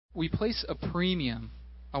we place a premium.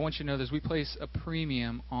 I want you to know this. We place a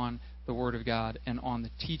premium on the Word of God and on the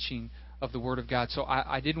teaching of the Word of God. So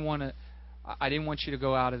I didn't want you to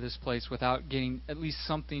go out of this place without getting at least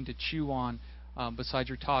something to chew on besides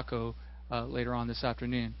your taco later on this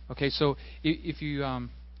afternoon. Okay, so if you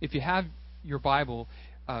have your Bible,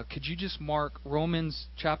 could you just mark Romans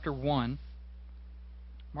chapter 1?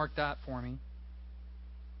 Mark that for me.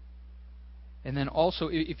 And then also,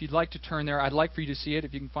 if you'd like to turn there, I'd like for you to see it.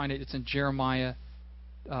 If you can find it, it's in Jeremiah,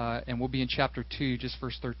 and we'll be in chapter 2, just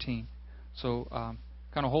verse 13. So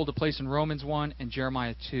kind of hold a place in Romans 1 and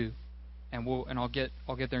Jeremiah 2, and I'll get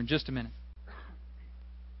there in just a minute.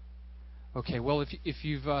 Okay. Well, if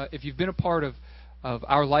you've been a part of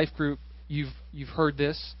our life group, you've heard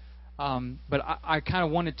this, but I kind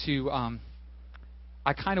of wanted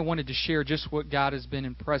to share just what God has been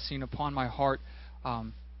impressing upon my heart.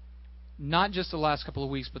 Not just the last couple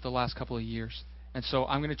of weeks, but the last couple of years. And so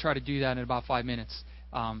I'm going to try to do that in about 5 minutes,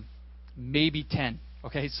 maybe 10.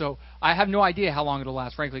 Okay, so I have no idea how long it'll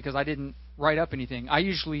last, frankly, because I didn't write up anything. I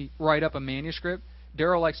usually write up a manuscript.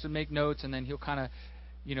 Daryl likes to make notes, and then he'll kind of,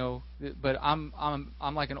 but I'm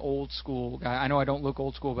like an old school guy. I know I don't look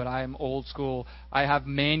old school, but I am old school. I have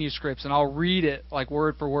manuscripts, and I'll read it like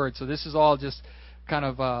word for word. So this is all just kind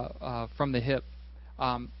of from the hip.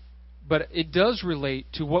 But it does relate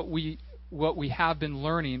to what we have been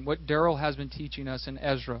learning, what Daryl has been teaching us in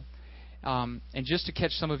Ezra. And just to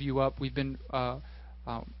catch some of you up, we've been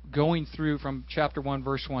going through from chapter 1,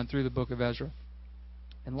 verse 1, through the book of Ezra.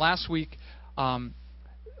 And last week,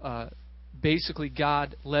 basically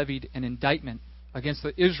God levied an indictment against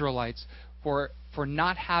the Israelites for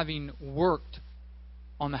not having worked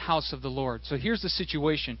on the house of the Lord. So here's the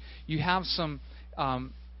situation. You have a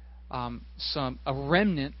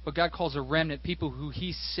remnant, what God calls a remnant, people who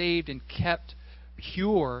He saved and kept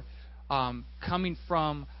pure, coming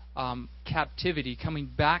from captivity, coming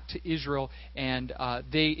back to Israel, and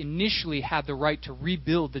they initially had the right to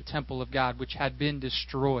rebuild the temple of God, which had been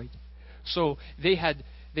destroyed. So they had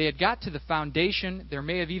got to the foundation. There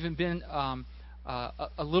may have even been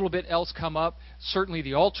a little bit else come up. Certainly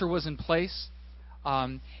the altar was in place,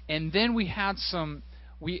 and then we had some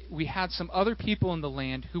other people in the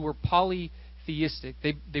land who were polytheistic.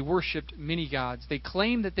 They worshipped many gods. They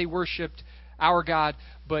claimed that they worshipped our God,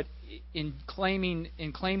 but in claiming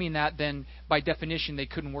that, then by definition they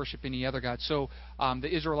couldn't worship any other god. So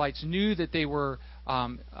the Israelites knew that they were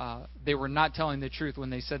not telling the truth when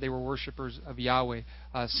they said they were worshipers of Yahweh.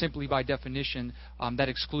 Simply by definition, that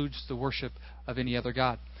excludes the worship of any other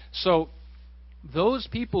god. So those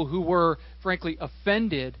people who were, frankly,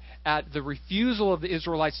 offended at the refusal of the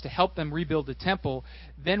Israelites to help them rebuild the temple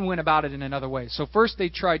then went about it in another way. So first they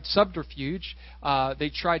tried subterfuge. They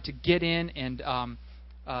tried to get in and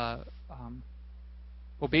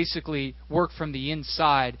basically work from the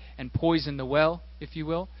inside and poison the well, if you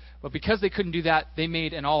will. But because they couldn't do that, they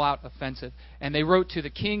made an all-out offensive. And they wrote to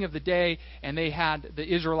the king of the day, and they had the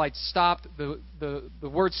Israelites stopped. The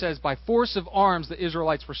word says, by force of arms, the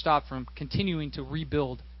Israelites were stopped from continuing to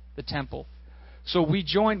rebuild the temple. So we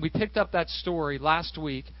picked up that story last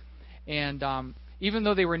week, and even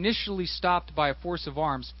though they were initially stopped by a force of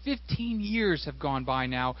arms, 15 years have gone by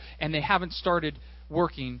now, and they haven't started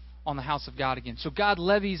working on the house of God again. So God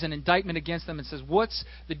levies an indictment against them and says, what's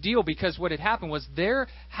the deal? Because what had happened was their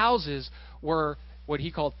houses were what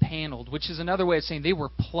he called paneled, which is another way of saying they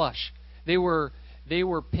were plush. They were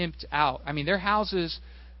pimped out. I mean, their houses,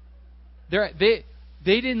 they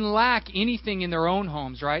didn't lack anything in their own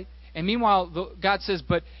homes, right? And meanwhile, God says,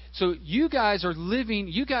 but so you guys are living,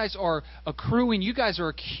 you guys are accruing, you guys are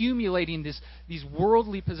accumulating these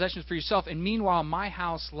worldly possessions for yourself, and meanwhile my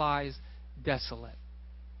house lies desolate.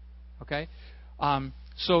 Okay,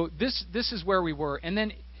 so this is where we were, and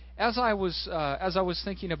then as I was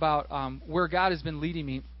thinking about where God has been leading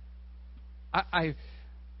me, I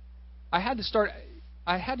had to start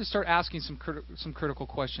asking some critical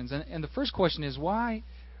questions, and the first question is why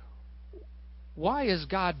is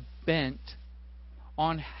God bent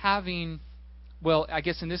on having? Well, I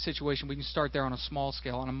guess in this situation we can start there on a small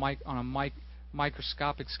scale, on a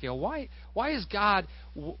microscopic scale. Why is God?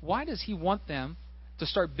 Why does He want them to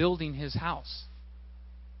start building His house?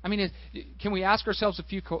 I mean, can we ask ourselves a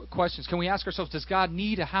few questions? Can we ask ourselves, does God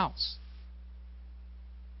need a house?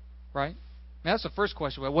 Right? That's the first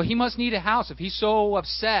question. Well, He must need a house. If He's so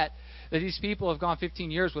upset that these people have gone 15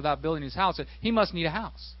 years without building His house, He must need a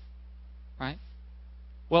house. Right?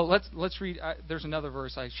 Well, let's read. There's another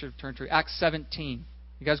verse I should have turned to. Acts 17.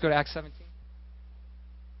 You guys go to Acts 17?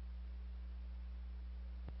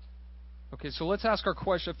 Okay, so let's ask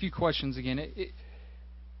a few questions again.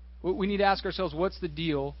 We need to ask ourselves, what's the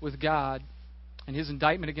deal with God and His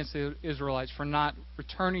indictment against the Israelites for not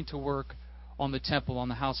returning to work on the temple, on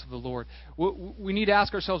the house of the Lord? We need to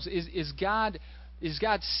ask ourselves, is God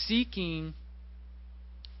seeking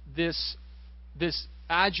this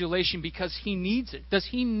adulation because He needs it? Does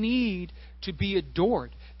He need to be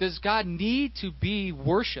adored? Does God need to be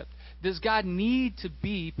worshipped? Does God need to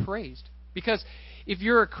be praised? Because if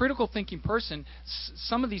you're a critical thinking person,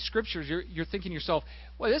 some of these scriptures, you're thinking to yourself,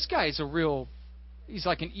 well, this guy is he's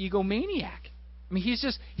like an egomaniac. I mean,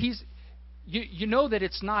 you know that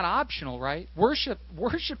it's not optional, right?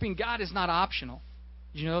 Worshiping God is not optional.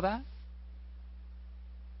 Did you know that?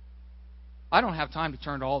 I don't have time to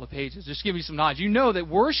turn to all the pages. Just give me some knowledge. You know that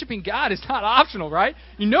worshiping God is not optional, right?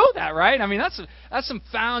 You know that, right? I mean, that's some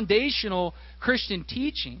foundational Christian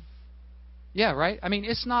teaching. Yeah, right? I mean,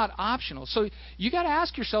 it's not optional. So you got to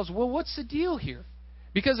ask yourselves, well, what's the deal here?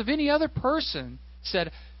 Because if any other person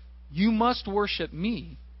said, you must worship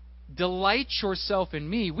me, delight yourself in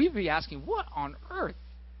me, we'd be asking, what on earth?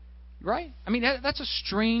 Right? I mean, that's a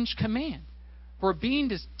strange command. For a being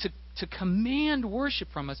to command worship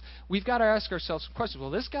from us, we've got to ask ourselves some questions.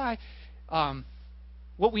 Well, this guy,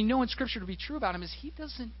 what we know in Scripture to be true about him is he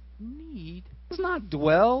does not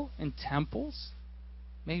dwell in temples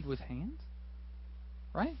made with hands.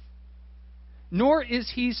 Right? Nor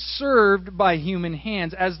is he served by human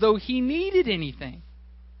hands as though he needed anything.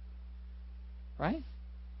 Right?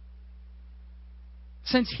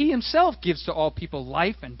 Since he himself gives to all people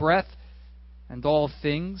life and breath and all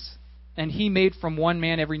things, and he made from one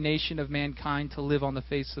man every nation of mankind to live on the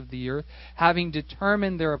face of the earth, having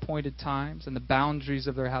determined their appointed times and the boundaries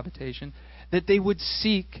of their habitation, that they would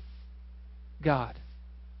seek God.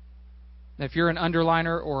 Now, if you're an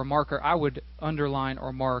underliner or a marker, I would underline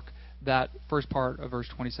or mark that first part of verse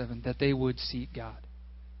 27, that they would seek God.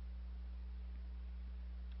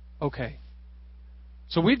 Okay.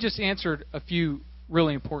 So we've just answered a few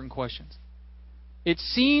really important questions. It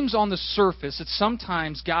seems on the surface that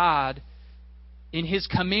sometimes God, in His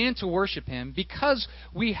command to worship Him, because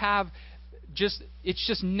it's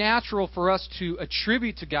just natural for us to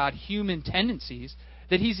attribute to God human tendencies,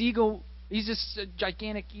 that He's just a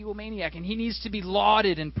gigantic egomaniac, and He needs to be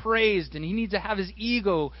lauded and praised, and He needs to have His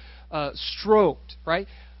ego stroked, right?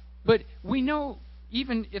 But we know,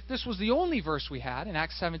 even if this was the only verse we had in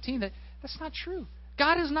Acts 17, that's not true.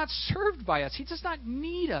 God is not served by us. He does not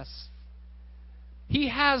need us. He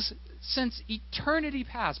has, since eternity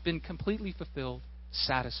past, been completely fulfilled,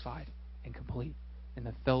 satisfied, and complete in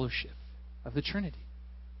the fellowship of the Trinity.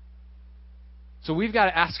 So we've got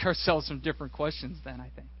to ask ourselves some different questions then, I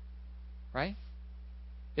think. Right?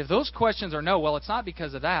 If those questions are no, well, it's not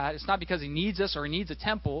because of that. It's not because He needs us or He needs a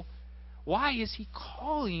temple. Why is He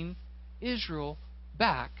calling Israel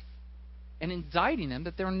back and indicting them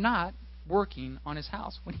that they're not working on His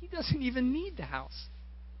house when He doesn't even need the house?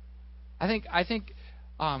 I think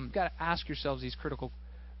you've got to ask yourselves these critical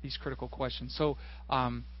questions. So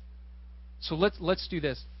let's do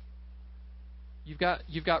this.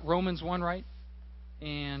 You've got Romans 1, right?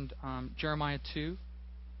 And Jeremiah 2.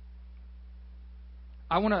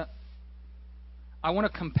 I want to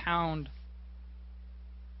compound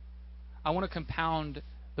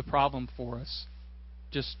the problem for us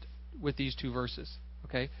just with these two verses.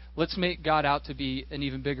 Okay? Let's make God out to be an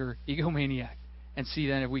even bigger egomaniac and see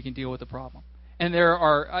then if we can deal with the problem. And there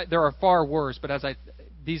are far worse, but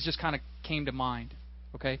these just kind of came to mind.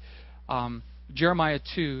 Okay? Jeremiah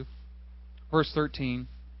 2, verse 13,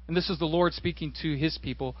 and this is the Lord speaking to His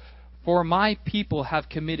people. For my people have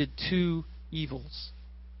committed two evils.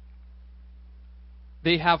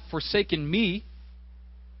 They have forsaken me,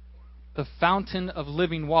 the fountain of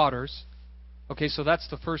living waters. Okay, so that's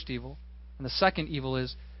the first evil. And the second evil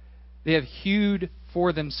is they have hewed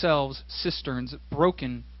for themselves cisterns,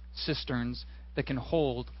 broken cisterns that can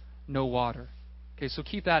hold no water. Okay, so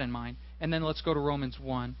keep that in mind. And then let's go to Romans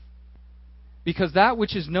 1. Because that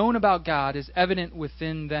which is known about God is evident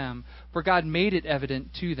within them, for God made it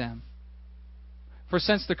evident to them. For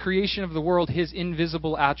since the creation of the world, His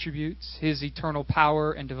invisible attributes, His eternal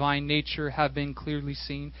power and divine nature have been clearly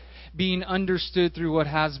seen, being understood through what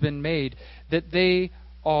has been made, that they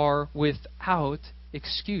are without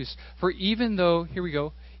excuse. For even though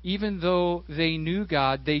they knew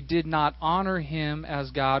God, they did not honor Him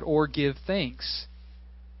as God or give thanks.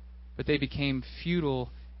 But they became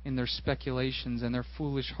futile in their speculations, and their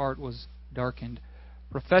foolish heart was darkened.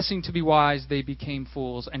 Professing to be wise, they became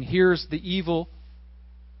fools. And here's the evil.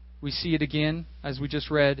 We see it again, as we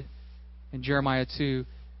just read in Jeremiah 2.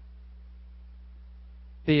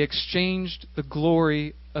 They exchanged the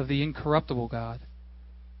glory of the incorruptible God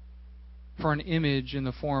for an image in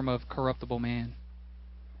the form of corruptible man,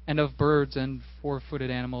 and of birds and four-footed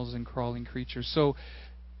animals and crawling creatures. So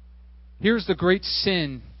here's the great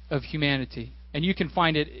sin of humanity. And you can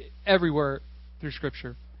find it everywhere through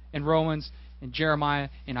Scripture. In Romans, in Jeremiah,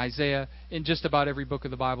 in Isaiah, in just about every book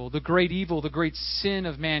of the Bible. The great evil, the great sin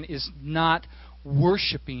of man is not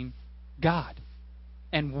worshiping God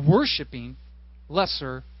and worshiping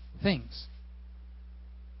lesser things.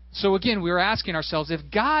 So again, we're asking ourselves, if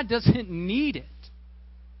God doesn't need it,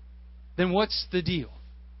 then what's the deal?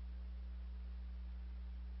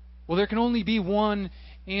 Well, there can only be one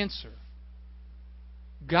answer.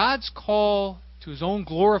 God's call to His own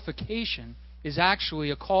glorification is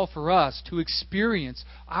actually a call for us to experience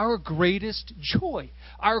our greatest joy,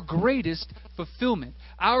 our greatest fulfillment,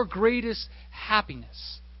 our greatest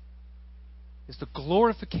happiness is the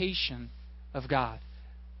glorification of God.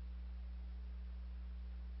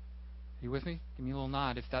 Are you with me? Give me a little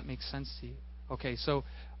nod if that makes sense to you. Okay, so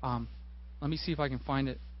let me see if I can find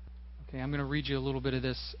it. Okay, I'm going to read you a little bit of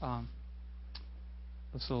this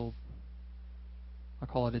little, I'll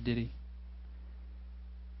call it a ditty.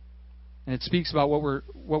 And it speaks about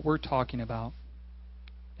what we're talking about.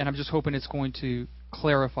 And I'm just hoping it's going to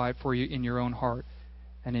clarify it for you in your own heart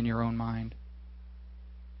and in your own mind.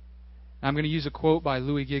 And I'm going to use a quote by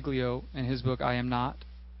Louis Giglio in his book, I Am Not,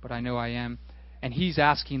 But I Know I Am. And he's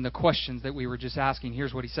asking the questions that we were just asking.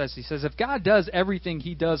 Here's what he says. He says, if God does everything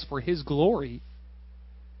He does for His glory,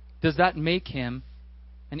 does that make Him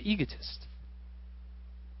an egotist?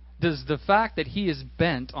 Does the fact that He is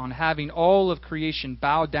bent on having all of creation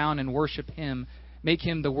bow down and worship Him make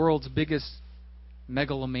Him the world's biggest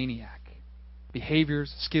megalomaniac?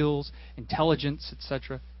 Behaviors, skills, intelligence,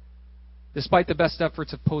 etc. Despite the best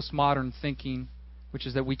efforts of postmodern thinking, which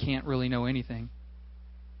is that we can't really know anything.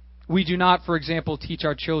 We do not, for example, teach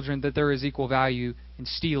our children that there is equal value in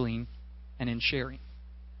stealing and in sharing.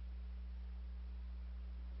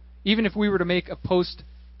 Even if we were to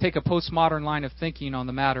take a postmodern line of thinking on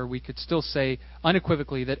the matter, we could still say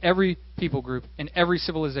unequivocally that every people group and every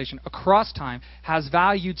civilization across time has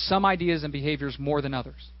valued some ideas and behaviors more than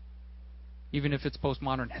others, even if it's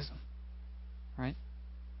postmodernism. Right?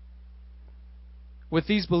 With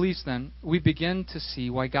these beliefs, then, we begin to see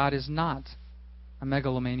why God is not a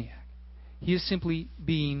megalomaniac. He is simply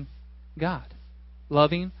being God.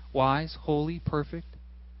 Loving, wise, holy, perfect,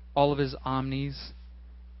 all of His omnis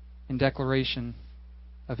in declaration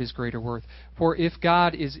of His greater worth. For if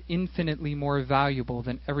God is infinitely more valuable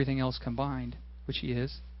than everything else combined, which He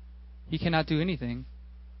is, He cannot do anything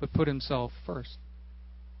but put Himself first.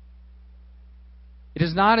 It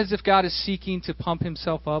is not as if God is seeking to pump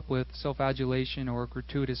Himself up with self-adulation or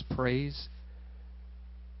gratuitous praise,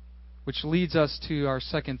 which leads us to our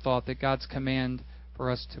second thought, that God's command for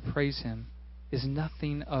us to praise Him is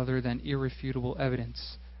nothing other than irrefutable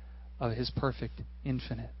evidence of His perfect,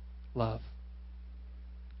 infinite love.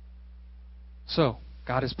 So,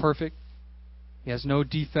 God is perfect. He has no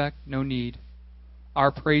defect, no need.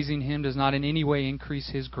 Our praising Him does not in any way increase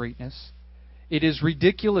His greatness. It is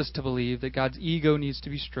ridiculous to believe that God's ego needs to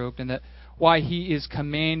be stroked and that why He is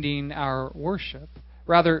commanding our worship.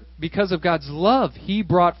 Rather, because of God's love, He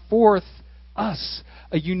brought forth us,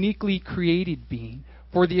 a uniquely created being,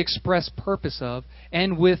 for the express purpose of,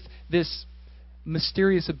 and with this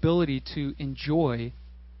mysterious ability to enjoy.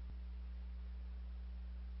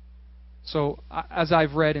 So, as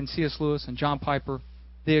I've read in C.S. Lewis and John Piper,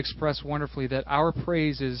 they express wonderfully that our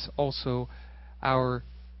praise is also our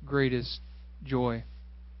greatest joy.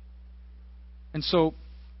 And so,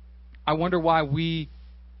 I wonder why we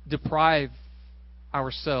deprive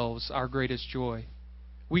ourselves our greatest joy.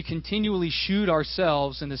 We continually shoot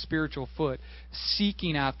ourselves in the spiritual foot,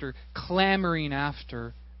 seeking after, clamoring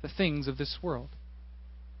after the things of this world.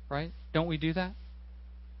 Right? Don't we do that?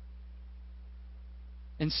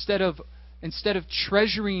 Instead of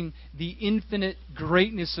treasuring the infinite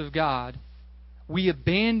greatness of God, we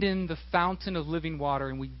abandon the fountain of living water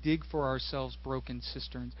and we dig for ourselves broken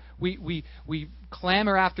cisterns. We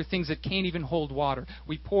clamor after things that can't even hold water.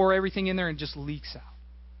 We pour everything in there and it just leaks out.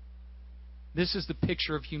 This is the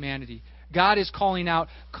picture of humanity. God is calling out,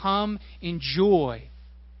 come enjoy.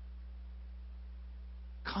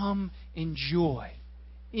 Come enjoy.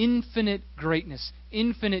 Infinite greatness,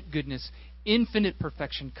 infinite goodness, infinite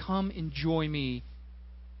perfection. Come enjoy me.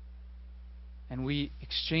 And we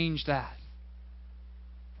exchange that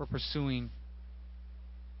for pursuing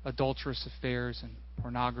adulterous affairs and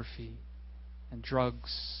pornography and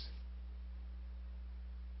drugs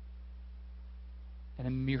and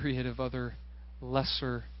a myriad of other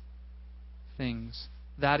lesser things.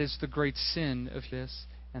 That is the great sin of this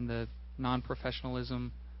and the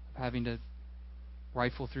non-professionalism of having to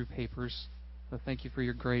rifle through papers. So thank you for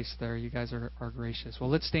your grace there. You guys are gracious. Well,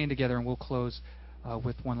 let's stand together and we'll close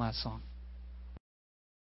with one last song.